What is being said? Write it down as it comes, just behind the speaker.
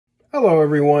Hello,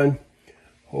 everyone.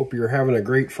 Hope you're having a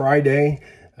great Friday,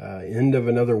 end of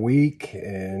another week,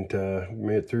 and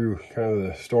made it through kind of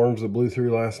the storms that blew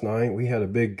through last night. We had a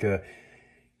big,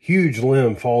 huge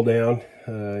limb fall down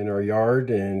in our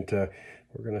yard, and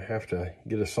we're going to have to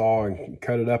get a saw and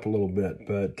cut it up a little bit.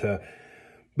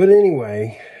 But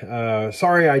anyway,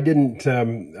 sorry I didn't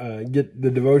get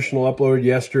the devotional uploaded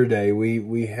yesterday.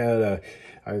 We had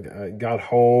I got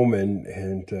home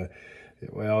and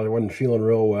well, I wasn't feeling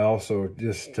real well, so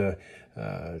just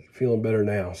feeling better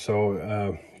now.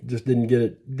 So just didn't get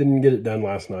it done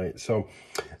last night. So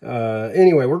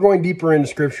anyway, we're going deeper into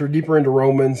Scripture, deeper into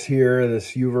Romans here.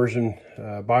 This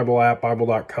YouVersion Bible app,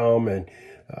 Bible.com, and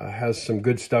has some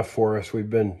good stuff for us. We've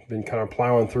been kind of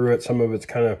plowing through it. Some of it's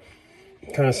kind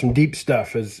of some deep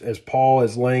stuff as Paul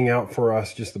is laying out for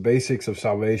us just the basics of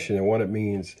salvation and what it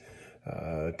means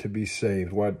to be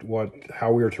saved,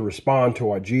 how we are to respond to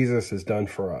what Jesus has done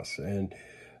for us, and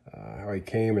how he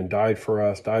came and died for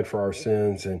us, died for our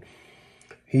sins. And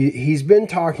he's been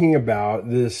talking about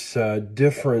this the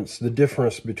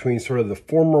difference between sort of the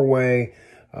former way,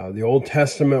 the Old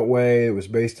Testament way. It was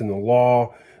based in the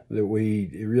law. It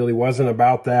really wasn't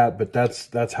about that, but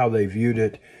that's how they viewed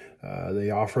it. They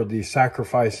offered these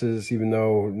sacrifices, even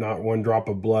though not one drop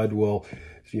of blood will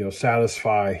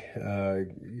satisfy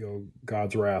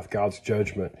God's wrath, God's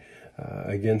judgment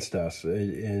against us.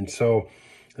 And so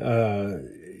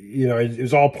it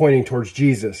was all pointing towards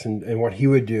Jesus and what he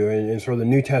would do. And sort of the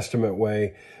New Testament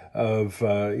way of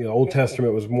Old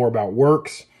Testament was more about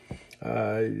works.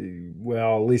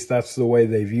 Well, at least that's the way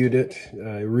they viewed it.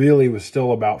 It really was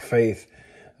still about faith.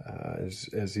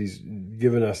 As he's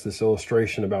given us this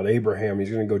illustration about Abraham, he's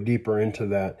going to go deeper into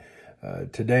that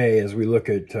today as we look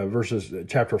at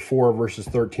chapter 4, verses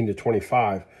 13 to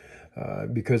 25,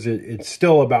 because it's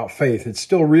still about faith. It's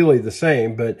still really the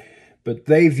same, but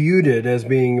they viewed it as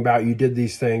being about you did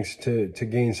these things to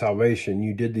gain salvation.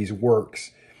 You did these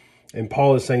works. And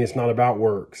Paul is saying it's not about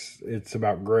works. It's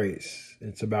about grace.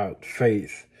 It's about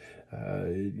faith.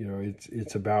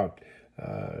 It's about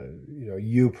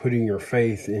you putting your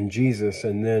faith in Jesus,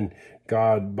 and then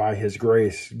God, by his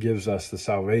grace, gives us the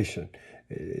salvation.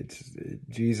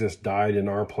 Jesus died in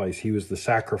our place. He was the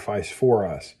sacrifice for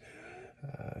us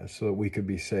so that we could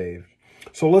be saved.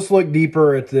 So let's look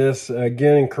deeper at this.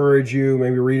 Again, encourage you,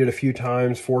 maybe read it a few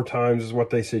times. 4 times is what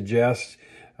they suggest.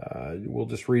 We'll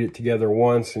just read it together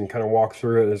once and kind of walk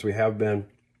through it as we have been.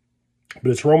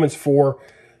 But it's Romans 4,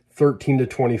 13 to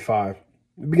 25.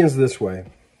 It begins this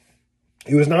way.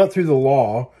 It was not through the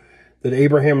law that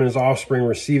Abraham and his offspring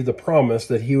received the promise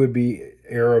that he would be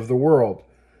heir of the world,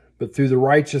 but through the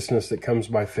righteousness that comes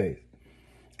by faith.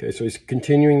 Okay, so he's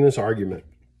continuing this argument.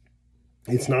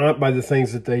 It's not by the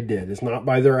things that they did. It's not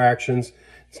by their actions.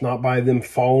 It's not by them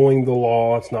following the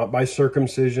law. It's not by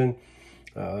circumcision.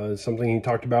 Something he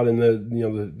talked about in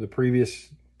the previous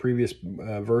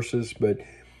verses, but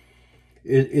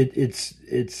it's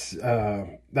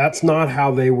that's not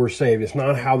how they were saved. It's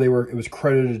not how it was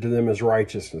credited to them as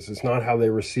righteousness. It's not how they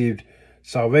received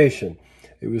salvation.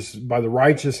 It was by the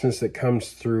righteousness that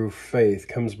comes through faith,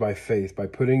 comes by faith, by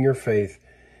putting your faith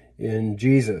in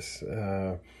Jesus.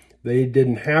 They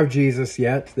didn't have Jesus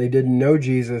yet. They didn't know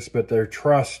Jesus, but their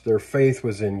trust, their faith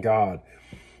was in God.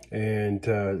 And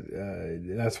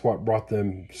that's what brought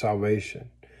them salvation.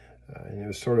 And it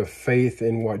was sort of faith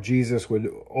in what Jesus would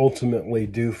ultimately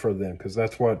do for them, because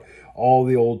that's what all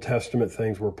the Old Testament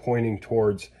things were pointing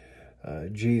towards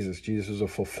Jesus. Jesus is a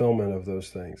fulfillment of those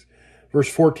things. Verse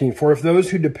 14, for if those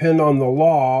who depend on the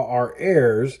law are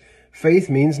heirs, faith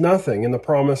means nothing and the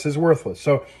promise is worthless.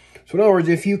 So in other words,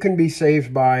 if you can be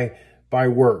saved by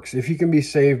works, if you can be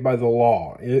saved by the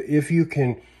law, if you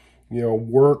can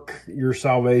work your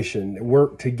salvation,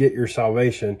 work to get your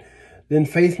salvation, then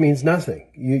faith means nothing.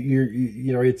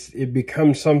 It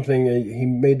becomes something. He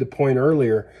made the point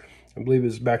earlier, I believe it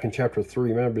was back in chapter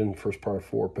 3, it might have been the first part of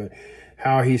 4, but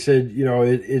how he said,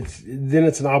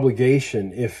 it's an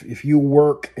obligation. If you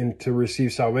work and to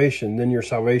receive salvation, then your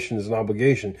salvation is an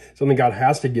obligation, something God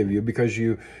has to give you because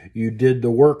you did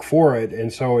the work for it.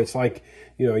 And so it's like,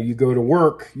 you go to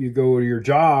work, you go to your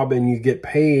job, and you get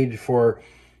paid for,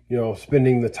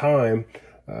 spending the time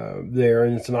there,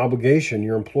 and it's an obligation.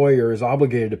 Your employer is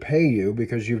obligated to pay you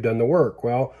because you've done the work.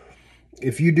 Well,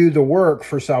 if you do the work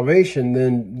for salvation,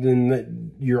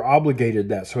 then you're obligated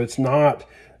that. So it's not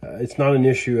an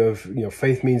issue of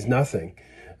faith means nothing,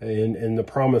 and the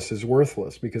promise is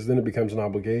worthless, because then it becomes an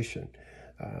obligation.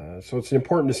 So it's an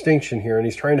important distinction here, and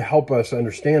he's trying to help us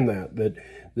understand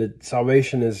that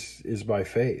salvation is by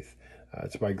faith.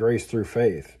 It's by grace through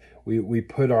faith. We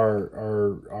put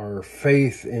our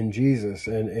faith in Jesus,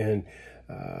 and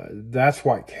That's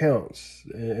what counts,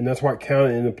 and that's what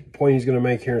counted. And the point he's going to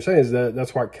make here and say is that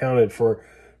that's what counted for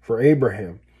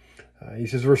Abraham. He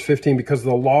says, verse 15, because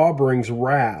the law brings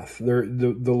wrath.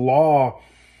 The law,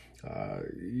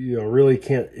 really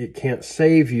can't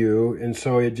save you, and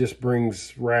so it just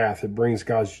brings wrath. It brings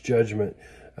God's judgment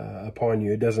upon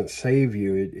you. It doesn't save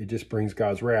you. It just brings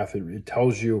God's wrath. It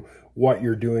tells you what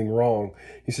you're doing wrong.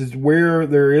 He says, where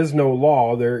there is no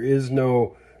law, there is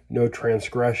no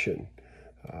transgression.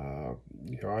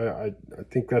 I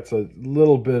think that's a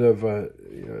little bit of a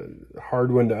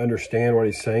hard one to understand what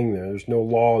he's saying there. There's no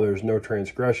law, there's no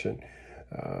transgression.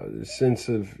 The sense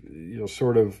of,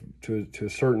 sort of to a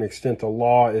certain extent, the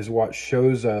law is what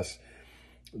shows us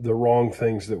the wrong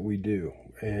things that we do.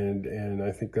 And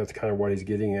I think that's kind of what he's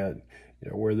getting at.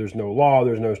 Where there's no law,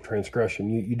 there's no transgression.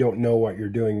 You don't know what you're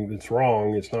doing that's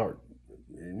wrong. It's not,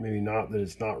 maybe not that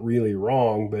it's not really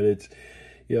wrong, but it's,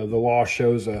 the law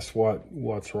shows us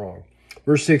what's wrong.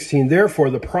 Verse 16, therefore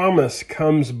the promise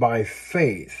comes by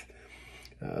faith,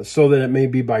 so that it may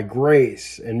be by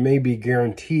grace and may be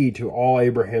guaranteed to all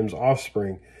Abraham's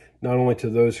offspring, not only to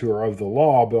those who are of the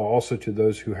law, but also to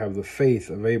those who have the faith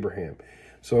of Abraham.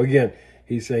 So again,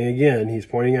 he's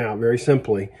pointing out very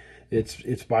simply,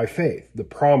 it's by faith. The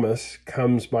promise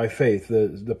comes by faith.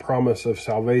 The promise of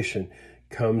salvation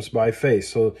comes by faith,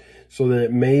 so that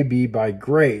it may be by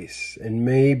grace and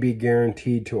may be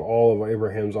guaranteed to all of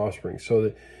Abraham's offspring. So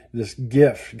that this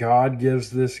gift, God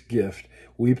gives this gift,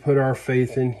 we put our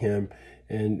faith in him,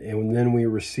 and then we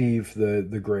receive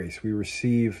the grace. We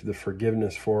receive the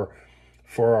forgiveness for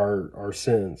our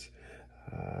sins.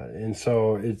 And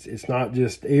so it's not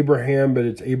just Abraham, but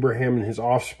it's Abraham and his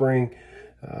offspring.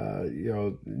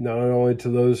 Not only to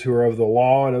those who are of the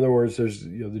law. In other words, there's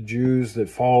the Jews that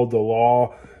followed the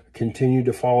law, continue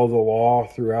to follow the law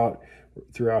throughout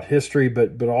history,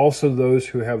 but also those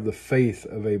who have the faith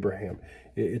of Abraham.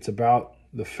 It's about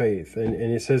the faith, and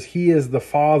it says he is the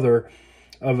father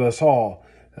of us all.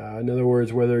 In other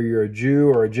words, whether you're a Jew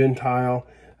or a Gentile,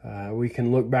 we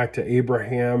can look back to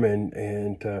Abraham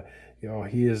and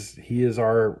he is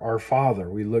our father.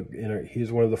 We look,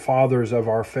 he's one of the fathers of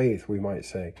our faith, we might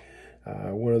say.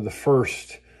 One of the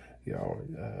first,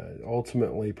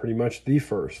 ultimately pretty much the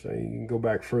first. You can go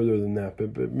back further than that,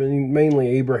 but mainly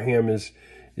Abraham is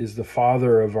the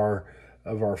father of our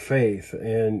faith,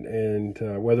 and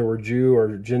whether we're Jew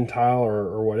or Gentile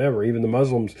or whatever, even the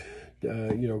Muslims,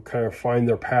 kind of find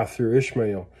their path through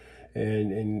Ishmael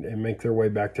and make their way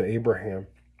back to Abraham.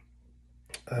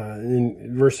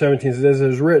 In verse 17 it says, it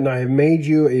is written, I have made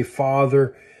you a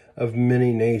father of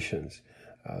many nations.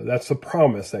 That's the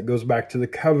promise that goes back to the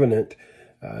covenant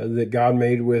that God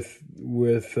made with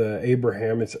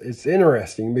Abraham. It's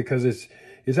interesting because it's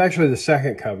actually the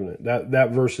second covenant.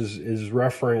 That verse is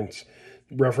referencing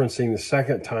the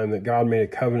second time that God made a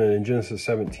covenant in Genesis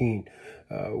 17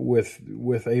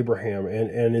 with Abraham,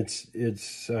 and it's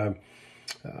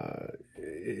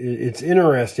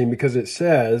interesting because it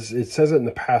says it in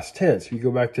the past tense. If you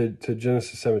go back to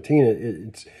Genesis 17,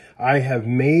 it's I have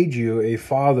made you a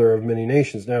father of many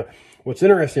nations. Now, what's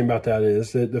interesting about that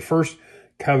is that the first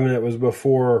covenant was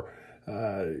before,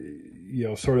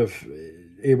 sort of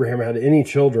Abraham had any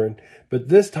children, but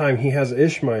this time he has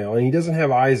Ishmael and he doesn't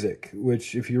have Isaac.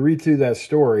 Which, if you read through that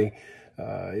story,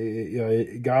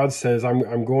 God says,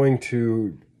 I'm going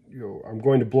to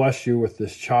bless you with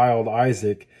this child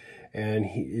Isaac, and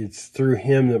it's through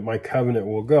him that my covenant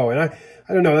will go. And I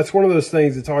don't know, that's one of those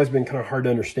things that's always been kind of hard to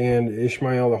understand.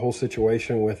 Ishmael, the whole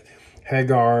situation with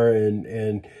Hagar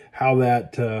and how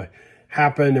that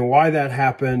happened and why that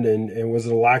happened, and was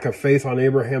it a lack of faith on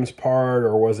Abraham's part,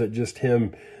 or was it just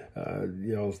him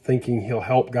thinking he'll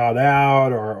help God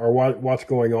out, or what's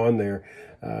going on there?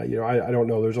 I don't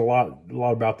know. There's a lot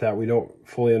about that we don't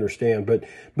fully understand, but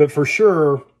for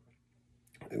sure,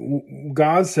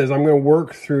 God says, I'm going to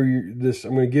work through this.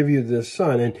 I'm going to give you this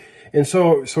son. And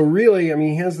so really, I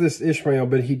mean, he has this Ishmael,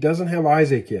 but he doesn't have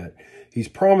Isaac yet. He's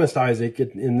promised Isaac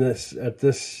at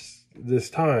this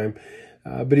time.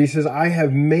 But he says, I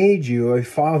have made you a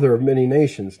father of many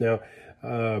nations. Now,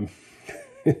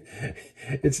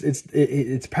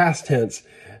 it's past tense,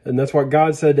 and that's what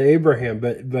God said to Abraham,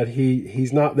 but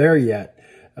he's not there yet.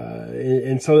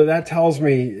 And so that tells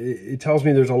me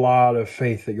there's a lot of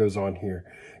faith that goes on here.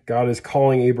 God is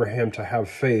calling Abraham to have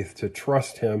faith, to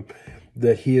trust him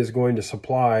that he is going to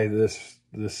supply this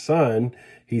son.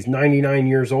 He's 99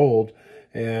 years old,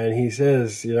 and he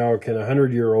says, can a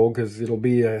 100-year-old, because it'll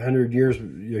be 100 years,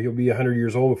 he'll be 100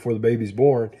 years old before the baby's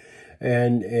born.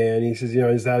 And he says,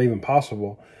 is that even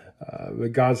possible?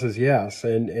 But God says yes.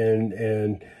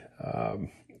 And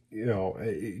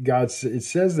it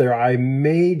says there, I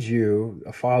made you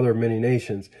a father of many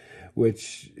nations,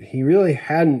 which he really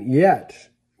hadn't yet,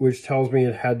 which tells me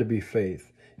it had to be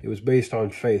faith. It was based on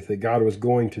faith that God was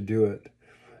going to do it.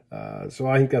 So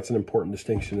I think that's an important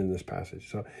distinction in this passage.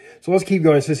 So let's keep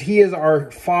going. It says, he is our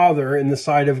Father in the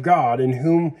sight of God, in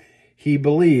whom he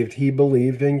believed. He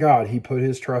believed in God. He put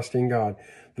his trust in God.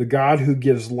 The God who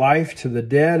gives life to the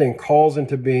dead and calls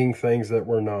into being things that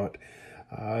were not.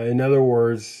 In other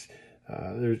words,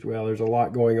 there's a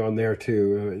lot going on there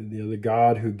too. The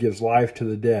God who gives life to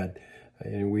the dead.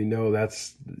 And we know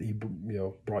he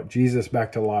brought Jesus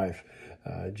back to life.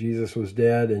 Jesus was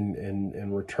dead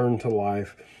and returned to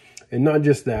life. And not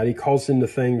just that, he calls into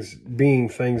things, being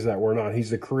things that were not. He's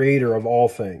the creator of all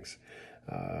things.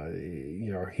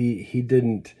 He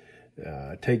didn't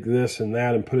take this and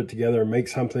that and put it together and make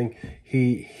something.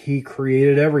 He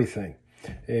created everything,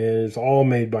 and it's all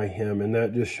made by him. And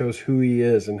that just shows who he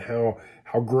is and how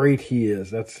great he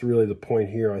is. That's really the point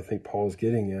here I think Paul is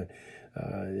getting at.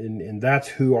 And that's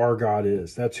who our God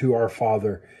is. That's who our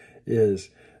Father is.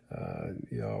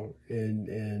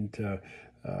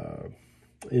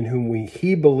 In whom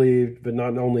he believed, but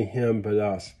not only him, but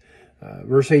us.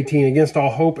 Verse 18, against all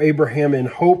hope, Abraham in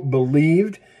hope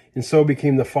believed, and so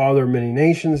became the father of many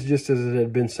nations, just as it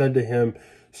had been said to him,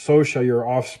 so shall your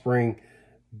offspring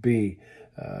be.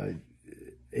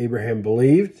 Abraham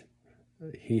believed.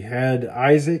 He had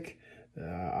Isaac.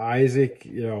 Isaac,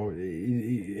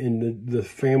 and the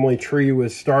family tree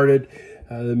was started,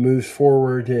 that moves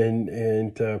forward,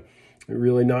 and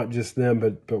really not just them,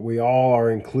 but we all are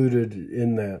included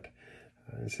in that.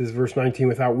 It says, verse 19,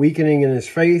 without weakening in his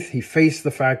faith, he faced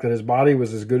the fact that his body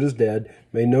was as good as dead.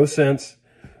 Made no sense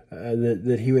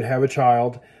that he would have a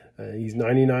child. He's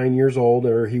 99 years old,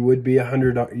 or he would be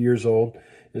 100 years old.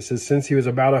 It says, since he was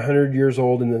about 100 years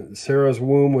old and Sarah's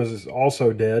womb was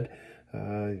also dead,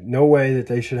 no way that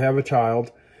they should have a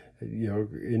child.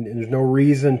 And there's no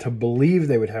reason to believe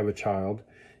they would have a child.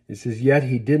 It says, yet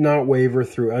he did not waver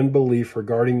through unbelief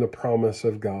regarding the promise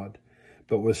of God,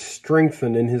 but was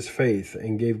strengthened in his faith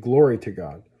and gave glory to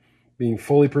God, being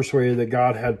fully persuaded that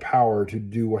God had power to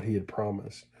do what he had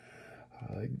promised.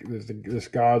 This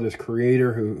God, this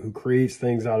creator who creates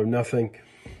things out of nothing,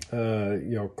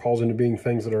 calls into being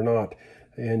things that are not.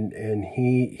 And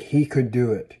he could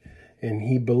do it. And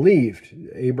he believed.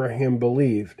 Abraham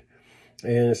believed.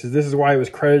 And it says, this is why it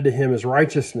was credited to him as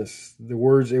righteousness. The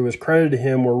words, it was credited to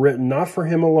him, were written not for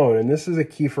him alone. And this is a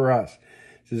key for us.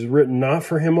 It is written not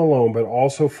for him alone, but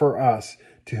also for us,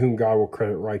 to whom God will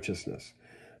credit righteousness.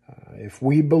 If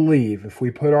we believe, if we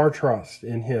put our trust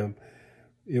in him,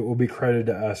 it will be credited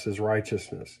to us as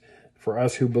righteousness. For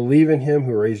us who believe in him,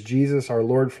 who raised Jesus, our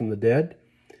Lord, from the dead,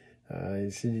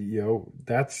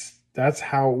 that's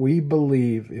how we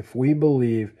believe. If we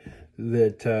believe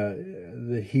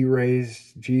that he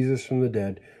raised Jesus from the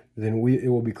dead, then it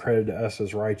will be credited to us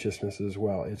as righteousness as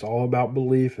well. It's all about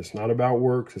belief. It's not about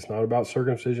works. It's not about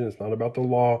circumcision. It's not about the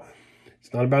law.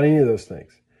 It's not about any of those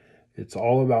things. It's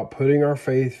all about putting our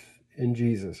faith in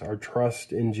Jesus, our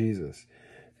trust in Jesus.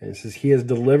 And it says, he is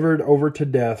delivered over to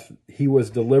death. He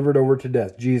was delivered over to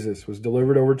death. Jesus was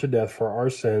delivered over to death for our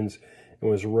sins and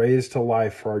was raised to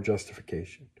life for our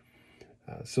justification,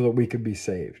 so that we could be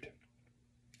saved,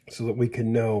 so that we could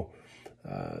know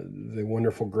the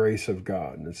wonderful grace of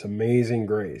God, and this amazing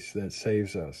grace that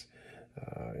saves us.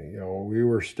 We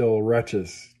were still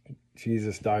wretches.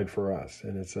 Jesus died for us,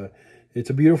 and it's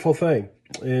a beautiful thing.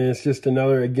 And it's just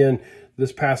another, again,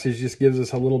 this passage just gives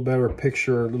us a little better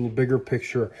picture, a little bigger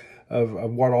picture of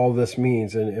what all this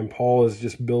means. And Paul is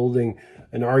just building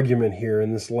an argument here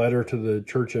in this letter to the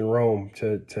church in Rome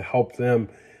to help them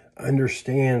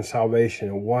understand salvation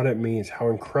and what it means, how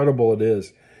incredible it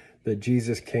is that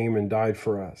Jesus came and died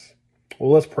for us.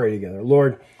 Well, let's pray together.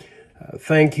 Lord,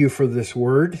 thank you for this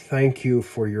word. Thank you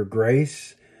for your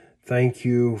grace. Thank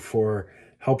you for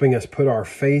helping us put our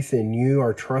faith in you,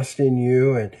 our trust in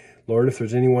you. And Lord, if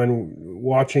there's anyone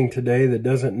watching today that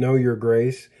doesn't know your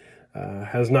grace,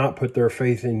 has not put their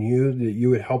faith in you, that you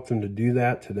would help them to do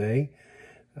that today.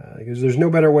 Because there's no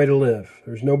better way to live.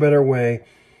 There's no better way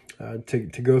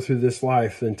to go through this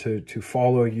life than to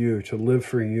follow you, to live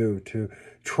for you, to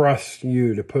trust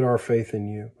you, to put our faith in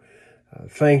you.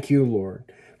 Thank you, Lord.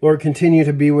 Lord, continue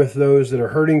to be with those that are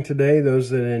hurting today, those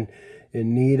that are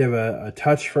in need of a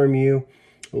touch from you.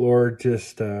 Lord,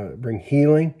 just bring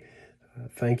healing.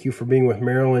 Thank you for being with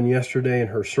Marilyn yesterday in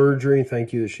her surgery.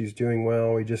 Thank you that she's doing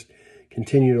well. We just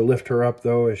continue to lift her up,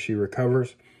 though, as she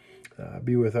recovers.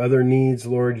 Be with other needs,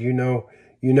 Lord. You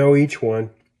know each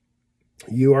one.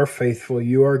 You are faithful.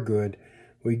 You are good.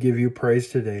 We give you praise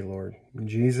today, Lord. In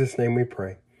Jesus' name we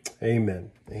pray.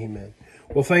 Amen. Amen.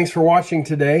 Well, thanks for watching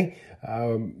today.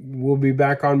 We'll be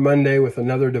back on Monday with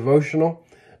another devotional.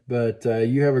 But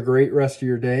you have a great rest of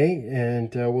your day,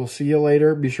 and we'll see you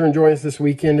later. Be sure and join us this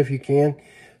weekend if you can.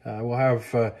 We'll have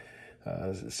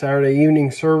Saturday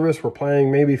evening service. We're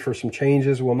planning maybe for some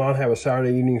changes. We'll not have a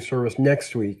Saturday evening service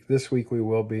next week. This week we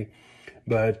will be.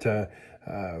 But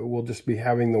we'll just be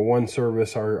having the one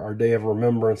service, our day of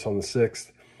remembrance on the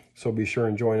 6th. So be sure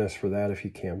and join us for that if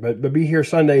you can. But be here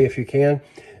Sunday if you can,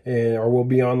 or we'll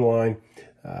be online.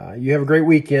 You have a great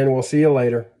weekend. We'll see you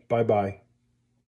later. Bye-bye.